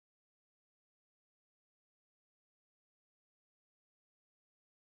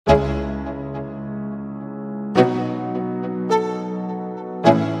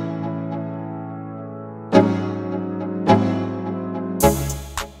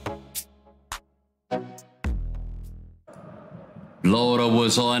blow the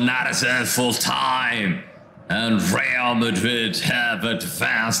whistle, and that is it, full time. And Real Madrid have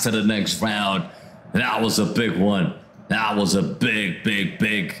advanced to the next round. That was a big one. That was a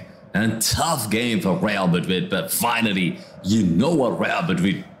big and tough game for Real Madrid. But finally, you know what Real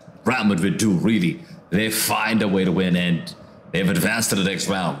Madrid do really. They find a way to win, and they've advanced to the next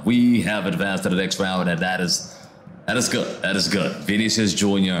round. We have advanced to the next round, and that is good. That is good. Vinícius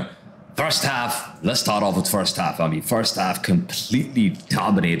Jr. First half, let's start off with first half. I mean, first half completely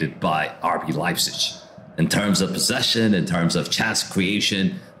dominated by RB Leipzig. In terms of possession, in terms of chance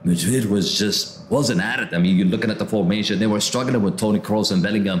creation, Madrid wasn't at it. I mean, you're looking at the formation. They were struggling with Toni, Kroos, and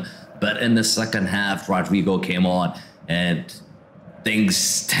Bellingham. But in the second half, Rüdiger came on, and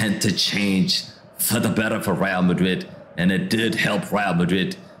things tend to change for the better for Real Madrid. And it did help Real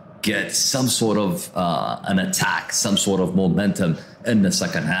Madrid get some sort of an attack, some sort of momentum in the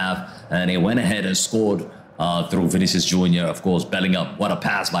second half. And they went ahead and scored through Vinícius Jr. Of course, Bellingham, what a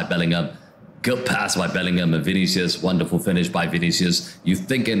pass by Bellingham. Good pass by Bellingham and Vinícius. Wonderful finish by Vinícius. You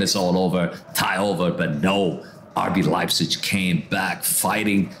thinking it's all over, tie over, but no. RB Leipzig came back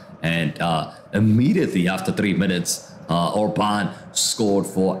fighting, and immediately after 3 minutes, Orban scored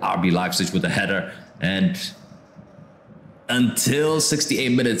for RB Leipzig with a header. And until 68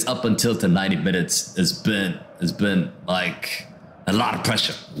 minutes, up until to 90 minutes, it's been like a lot of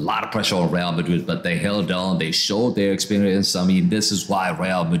pressure on Real Madrid, but they held on. They showed their experience. I mean, this is why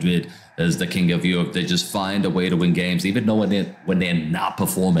Real Madrid is the king of Europe. They just find a way to win games, even though when they're not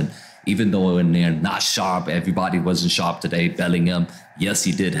performing, even though when they're not sharp. Everybody wasn't sharp today. Bellingham, yes,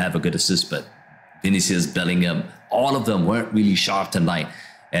 he did have a good assist, but Vinícius, Bellingham, all of them weren't really sharp tonight.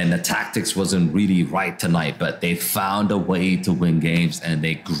 And the tactics wasn't really right tonight, but they found a way to win games, and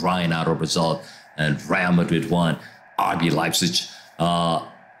they grind out a result. And Real Madrid won. RB Leipzig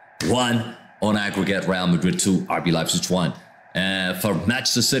won on aggregate. Real Madrid 2, RB Leipzig 1. And for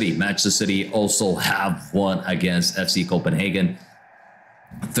Manchester City also have won against FC Copenhagen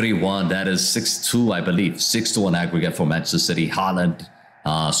 3-1. That is 6-2, I believe. 6-2 on aggregate for Manchester City. Haaland,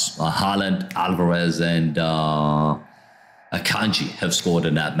 Alvarez, and Akanji have scored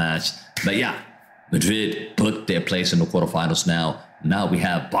in that match. But yeah, Madrid booked their place in the quarterfinals now. Now we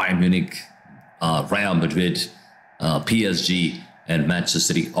have Bayern Munich, Real Madrid, PSG, and Manchester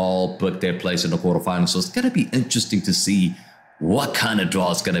City all booked their place in the quarterfinals. So it's going to be interesting to see what kind of draw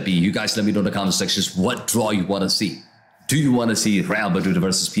it's going to be. You guys let me know in the comment sections what draw you want to see. Do you want to see Real Madrid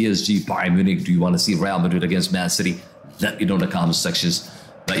versus PSG, Bayern Munich? Do you want to see Real Madrid against Man City? Let me know in the comment sections.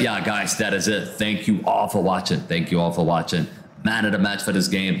 But yeah, guys, that is it. Thank you all for watching. Thank you all for watching. Man of the match for this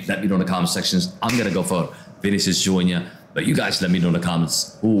game. Let me know in the comment sections. I'm going to go for Vinícius Jr. But you guys let me know in the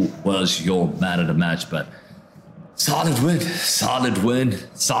comments who was your man of the match. But solid win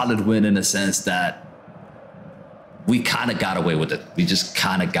in the sense that we kind of got away with it. We just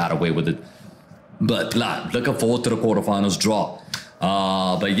kind of got away with it. But looking forward to the quarterfinals draw.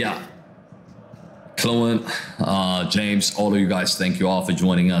 But yeah, Chloe, James, all of you guys, thank you all for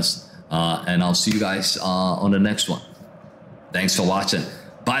joining us. And I'll see you guys on the next one. Thanks for watching.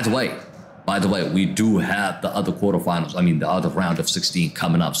 By the way, we do have the other quarterfinals. I mean, the other round of 16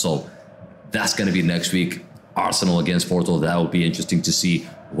 coming up. So that's going to be next week. Arsenal against Porto. That will be interesting to see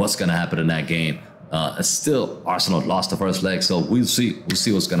what's going to happen in that game. Still, Arsenal lost the first leg, so we'll see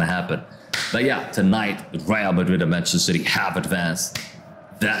what's going to happen. But yeah, tonight, Real Madrid and Manchester City have advanced.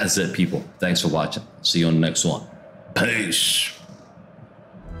 That is it, people. Thanks for watching. See you on the next one. Peace.